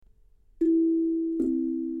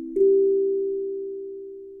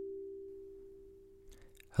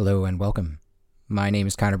Hello and welcome. My name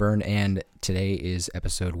is Connor Byrne, and today is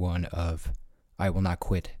episode 1 of I Will Not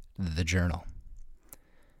Quit the Journal.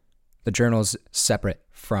 The journal is separate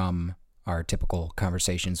from our typical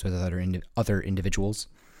conversations with other individuals.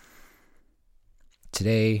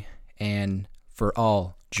 Today, and for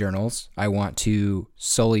all journals, I want to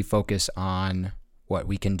solely focus on what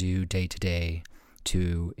we can do day to day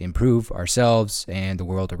to improve ourselves and the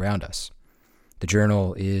world around us. The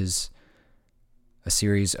journal is a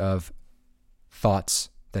series of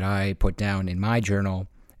thoughts that I put down in my journal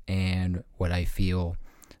and what I feel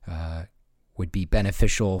would be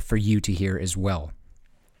beneficial for you to hear as well.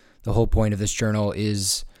 The whole point of this journal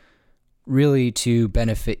is really to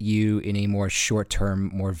benefit you in a more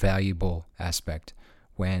short-term, more valuable aspect.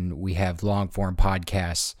 When we have long-form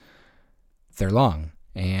podcasts, they're long,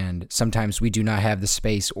 and sometimes we do not have the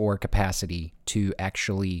space or capacity to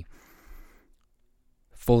actually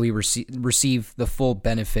fully receive the full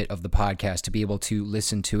benefit of the podcast, to be able to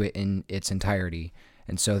listen to it in its entirety.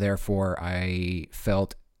 And so therefore I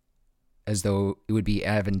felt as though it would be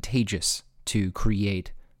advantageous to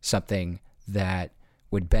create something that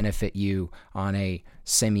would benefit you on a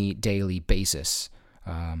semi-daily basis.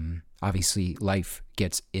 Obviously life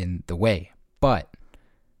gets in the way, but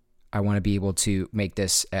I want to be able to make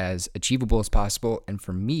this as achievable as possible. And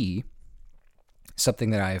for me,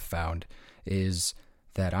 something that I have found is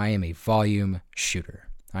that I am a volume shooter.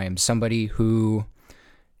 I am somebody who,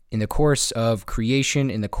 in the course of creation,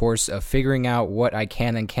 in the course of figuring out what I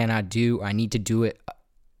can and cannot do, I need to do it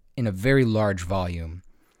in a very large volume.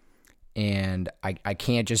 And I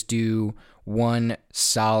can't just do one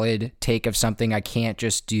solid take of something. I can't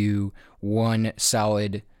just do one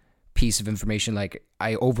solid piece of information. Like,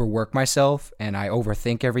 I overwork myself and I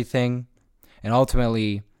overthink everything. And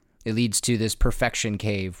ultimately, it leads to this perfection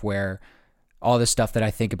cave where all the stuff that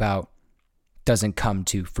I think about doesn't come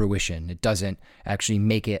to fruition. It doesn't actually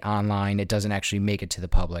make it online. It doesn't actually make it to the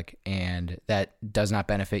public. And that does not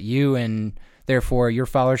benefit you. And therefore, your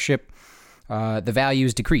followership, the value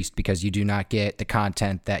is decreased because you do not get the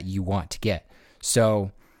content that you want to get.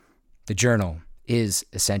 So the journal is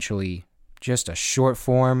essentially just a short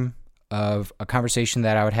form of a conversation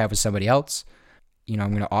that I would have with somebody else. I'm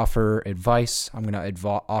going to offer advice. I'm going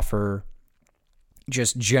to offer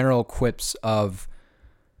just general quips of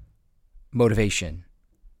motivation,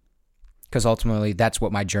 because ultimately that's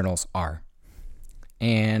what my journals are.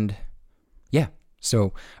 And yeah,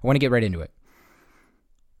 so I want to get right into it.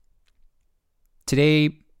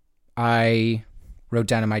 Today, I wrote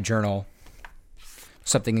down in my journal,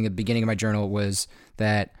 something in the beginning of my journal was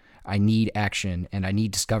that I need action and I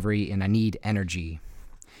need discovery and I need energy.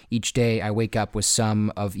 Each day I wake up with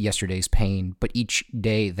some of yesterday's pain, but each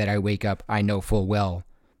day that I wake up, I know full well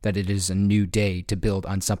that it is a new day to build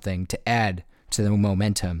on something, to add to the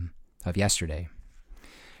momentum of yesterday.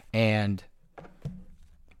 And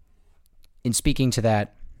in speaking to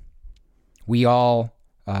that, we all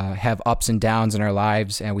have ups and downs in our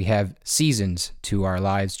lives, and we have seasons to our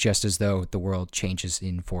lives, just as though the world changes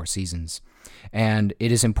in 4 seasons. And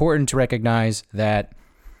it is important to recognize that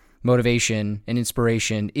motivation and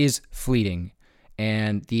inspiration is fleeting,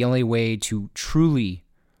 and the only way to truly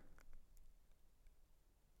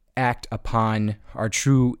act upon our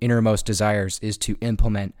true innermost desires is to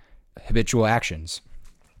implement habitual actions,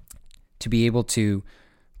 to be able to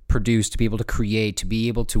produce, to be able to create, to be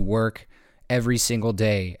able to work every single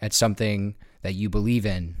day at something that you believe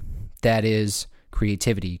in. That is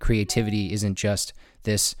creativity. Creativity isn't just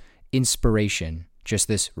this inspiration, just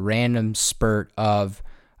this random spurt of,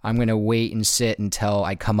 I'm going to wait and sit until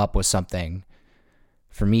I come up with something.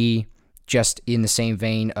 For me, just in the same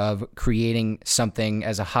vein of creating something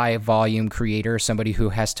as a high volume creator, somebody who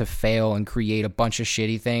has to fail and create a bunch of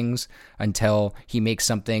shitty things until he makes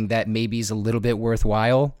something that maybe is a little bit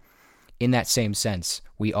worthwhile. In that same sense,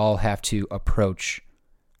 we all have to approach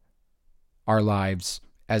our lives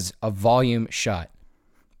as a volume shot.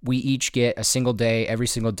 We each get a single day, every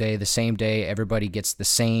single day, the same day. Everybody gets the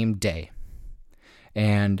same day.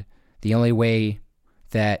 And the only way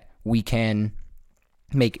that we can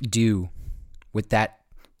make do with that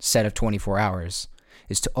set of 24 hours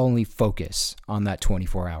is to only focus on that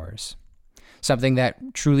 24 hours. Something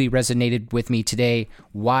that truly resonated with me today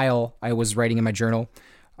while I was writing in my journal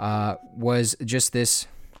was just this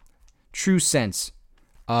true sense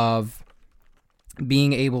of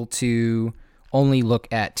being able to only look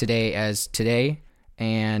at today as today.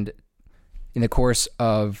 And in the course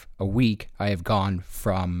of a week, I have gone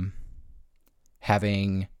from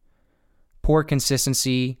having poor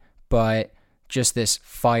consistency, but just this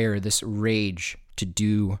fire, this rage to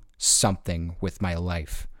do something with my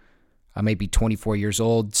life. I may be 24 years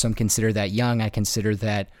old. Some consider that young. I consider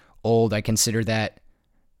that old. I consider that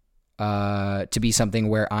to be something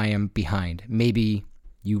where I am behind. Maybe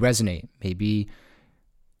you resonate. Maybe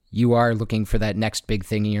you are looking for that next big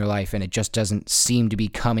thing in your life and it just doesn't seem to be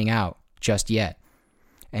coming out just yet.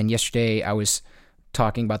 And yesterday I was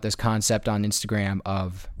talking about this concept on Instagram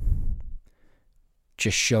of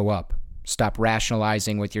just show up. Stop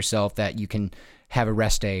rationalizing with yourself that you can have a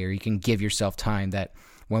rest day or you can give yourself time. That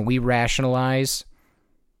when we rationalize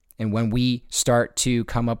and when we start to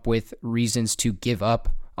come up with reasons to give up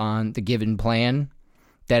on the given plan,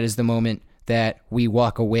 that is the moment that we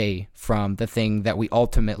walk away from the thing that we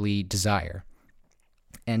ultimately desire.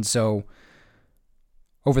 And so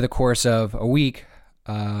over the course of a week,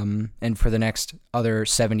 and for the next other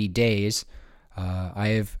 70 days, I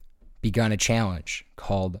have begun a challenge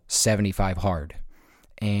called 75 Hard.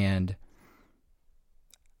 And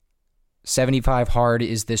 75 Hard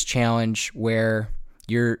is this challenge where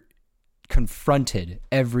you're confronted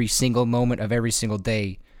every single moment of every single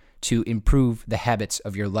day to improve the habits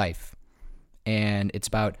of your life. And it's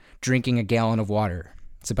about drinking a gallon of water.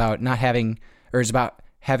 It's about having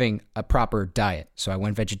a proper diet. So I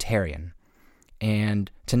went vegetarian. And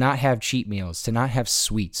to not have cheat meals, to not have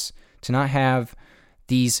sweets, to not have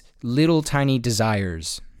these little tiny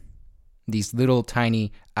desires, these little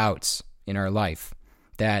tiny outs in our life,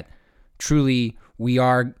 that truly we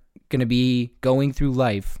are going to be going through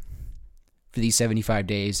life for these 75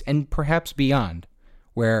 days and perhaps beyond,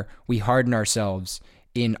 where we harden ourselves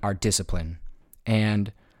in our discipline.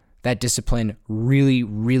 And that discipline really,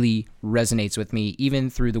 really resonates with me even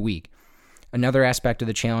through the week. Another aspect of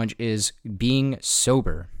the challenge is being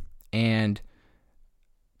sober. And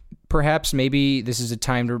perhaps maybe this is a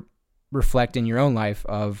time to reflect in your own life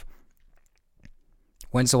of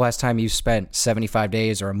when's the last time you spent 75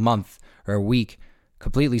 days or a month or a week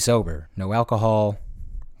completely sober. No alcohol,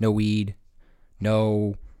 no weed,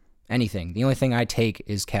 no anything. The only thing I take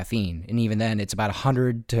is caffeine. And even then, it's about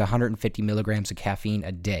 100 to 150 milligrams of caffeine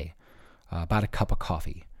a day, about a cup of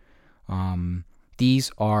coffee.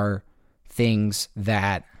 These are things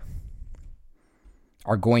that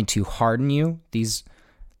are going to harden you. These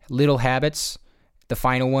little habits, the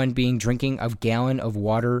final one being drinking a gallon of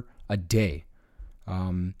water a day.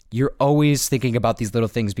 You're always thinking about these little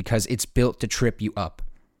things because it's built to trip you up.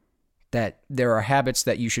 That there are habits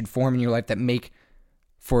that you should form in your life that make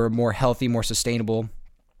for a more healthy, more sustainable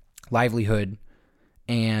livelihood.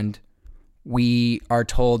 And we are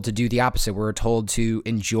told to do the opposite. We're told to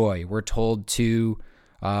enjoy. We're told to,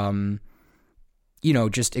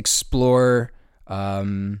 just explore,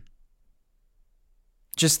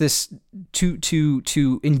 just this,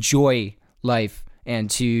 to enjoy life and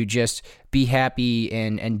to just be happy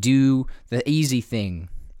and do the easy thing.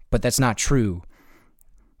 But that's not true.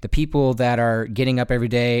 The people that are getting up every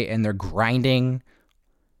day and they're grinding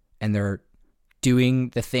and they're doing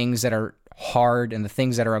the things that are hard and the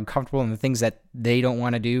things that are uncomfortable and the things that they don't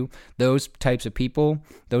want to do, those types of people,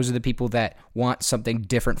 those are the people that want something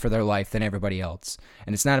different for their life than everybody else.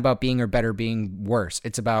 And it's not about being or better, being worse.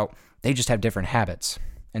 It's about they just have different habits.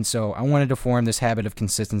 And so I wanted to form this habit of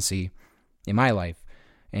consistency in my life.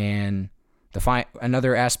 And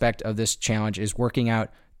another aspect of this challenge is working out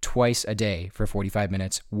twice a day for 45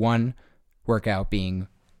 minutes, one workout being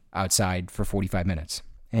outside for 45 minutes.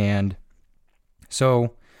 And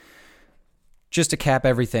so just to cap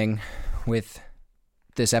everything with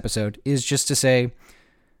this episode is just to say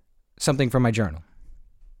something from my journal.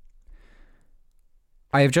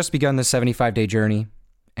 I have just begun the 75-day journey,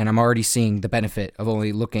 and I'm already seeing the benefit of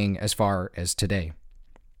only looking as far as today.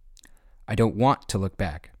 I don't want to look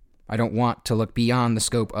back. I don't want to look beyond the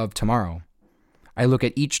scope of tomorrow. I look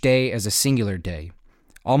at each day as a singular day,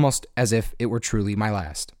 almost as if it were truly my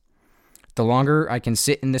last. The longer I can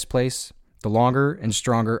sit in this place, the longer and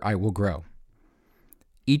stronger I will grow.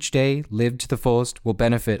 Each day lived to the fullest will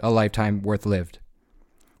benefit a lifetime worth lived.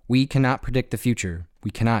 We cannot predict the future.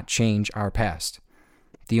 We cannot change our past.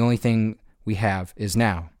 The only thing we have is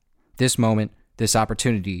now, this moment, this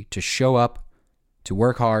opportunity to show up, to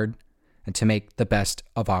work hard, and to make the best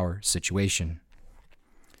of our situation.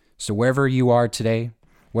 So wherever you are today,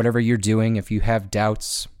 whatever you're doing, if you have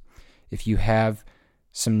doubts, if you have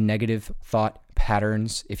some negative thought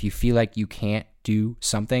patterns, if you feel like you can't do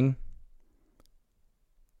something,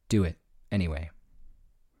 do it anyway.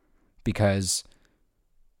 Because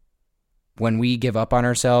when we give up on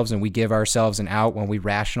ourselves and we give ourselves an out, when we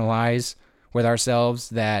rationalize with ourselves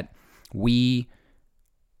that we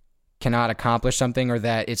cannot accomplish something or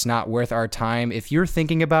that it's not worth our time, if you're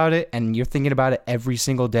thinking about it and you're thinking about it every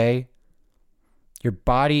single day, your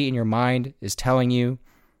body and your mind is telling you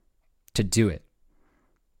to do it.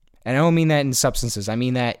 And I don't mean that in substances. I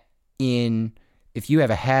mean that in, if you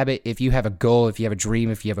have a habit, if you have a goal, if you have a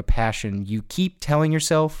dream, if you have a passion, you keep telling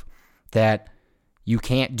yourself that you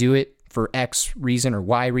can't do it for X reason or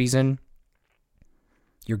Y reason,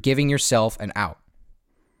 you're giving yourself an out.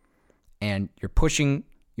 And you're pushing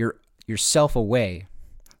yourself away.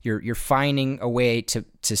 You're finding a way to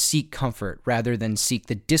seek comfort rather than seek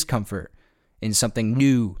the discomfort in something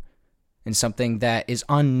new, in something that is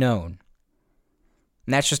unknown.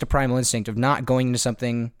 And that's just a primal instinct of not going into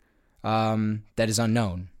something that is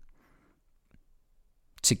unknown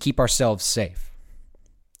to keep ourselves safe.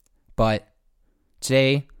 But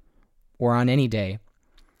today, or on any day,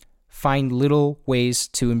 find little ways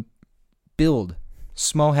to build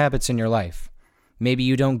small habits in your life. Maybe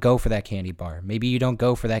you don't go for that candy bar. Maybe you don't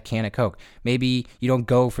go for that can of Coke. Maybe you don't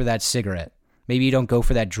go for that cigarette. Maybe you don't go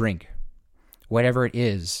for that drink. Whatever it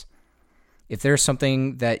is, if there's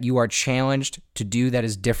something that you are challenged to do that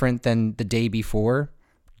is different than the day before,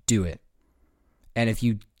 do it. And if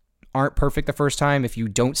you aren't perfect the first time, if you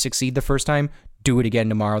don't succeed the first time, do it again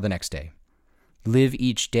tomorrow, the next day. Live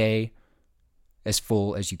each day as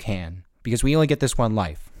full as you can, because we only get this one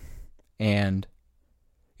life. And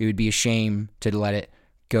it would be a shame to let it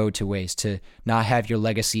go to waste, to not have your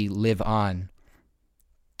legacy live on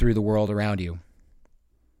through the world around you.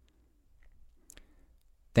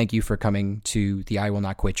 Thank you for coming to the I Will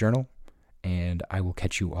Not Quit Journal, and I will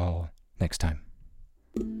catch you all next time.